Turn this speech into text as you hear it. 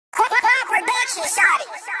Quan production, shawty.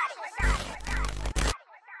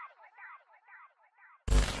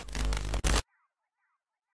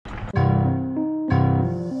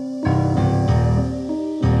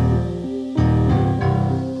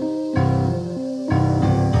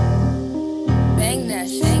 Bang that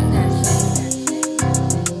shit, bang that shit.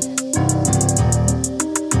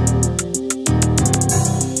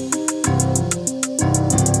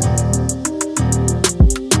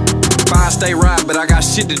 Stay right, but I got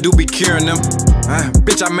shit to do, be curing them.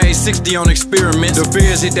 Bitch, I made 60 on experiments. The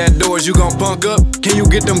fears hit that door, is you gon' punk up? Can you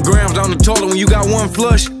get them grams on the toilet when you got one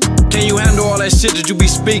flush? Can you handle all that shit that you be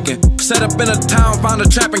speaking? Set up in a town, find a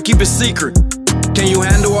trap and keep it secret. Can you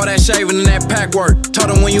handle all that shaving and that pack work? Told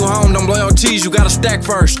them when you home, don't blow your tees, you gotta stack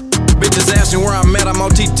first. Bitches asking where I'm at, I'm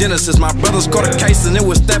OT Genesis. My brothers caught a case and it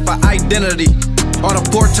was theft for identity. All the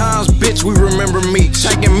poor times, bitch, we remember me.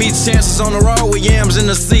 Taking me chances on the road with yams in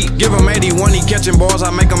the seat. Give him 81, he catching balls,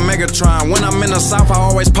 I make him Megatron. When I'm in the South, I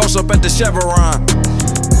always post up at the Chevron.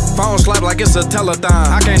 Phone slap like it's a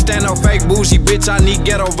telethon. I can't stand no fake bougie, bitch, I need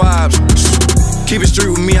ghetto vibes. Keep it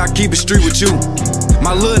street with me, I keep it street with you.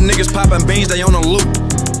 My little niggas popping beans, they on the loop.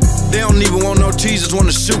 They don't even want no teasers,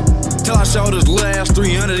 wanna shoot. Till I show this little ass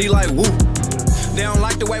 300, he like whoop. They don't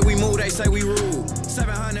like the way we move, they say we rude.